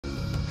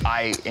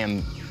I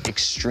am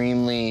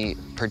extremely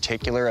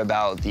particular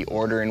about the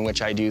order in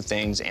which I do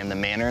things and the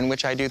manner in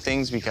which I do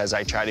things because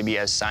I try to be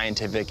as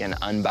scientific and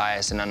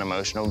unbiased and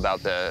unemotional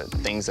about the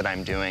things that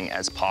I'm doing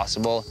as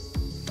possible.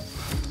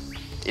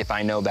 If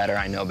I know better,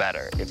 I know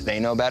better. If they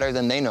know better,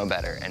 then they know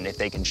better. And if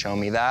they can show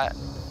me that,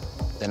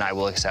 then I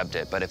will accept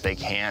it. But if they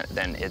can't,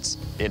 then it's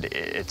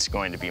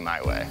going to be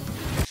my way.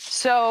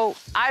 So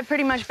I've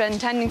pretty much been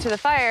tending to the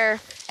fire,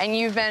 and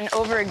you've been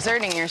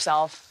overexerting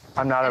yourself.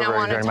 I'm not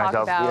overexerting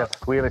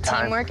myself. We have a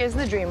time. Teamwork is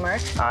the dream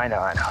work. I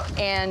know.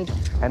 And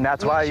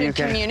that's why you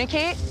can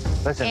communicate.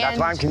 Listen, that's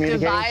why I'm communicating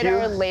to you. Divide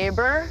our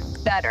labor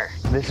better.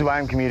 This is why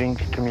I'm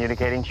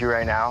communicating to you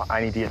right now.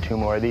 I need to get 2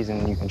 more of these,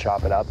 and you can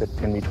chop it up. It's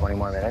gonna be 20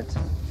 more minutes.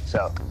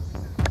 So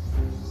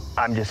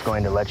I'm just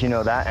going to let you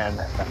know that, and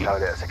that's how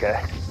it is,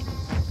 okay?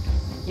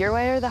 Your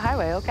way or the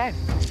highway, okay.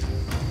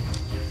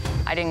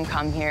 I didn't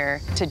come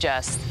here to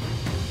just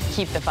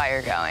keep the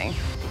fire going.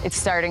 It's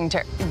starting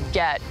to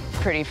get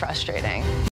pretty frustrating.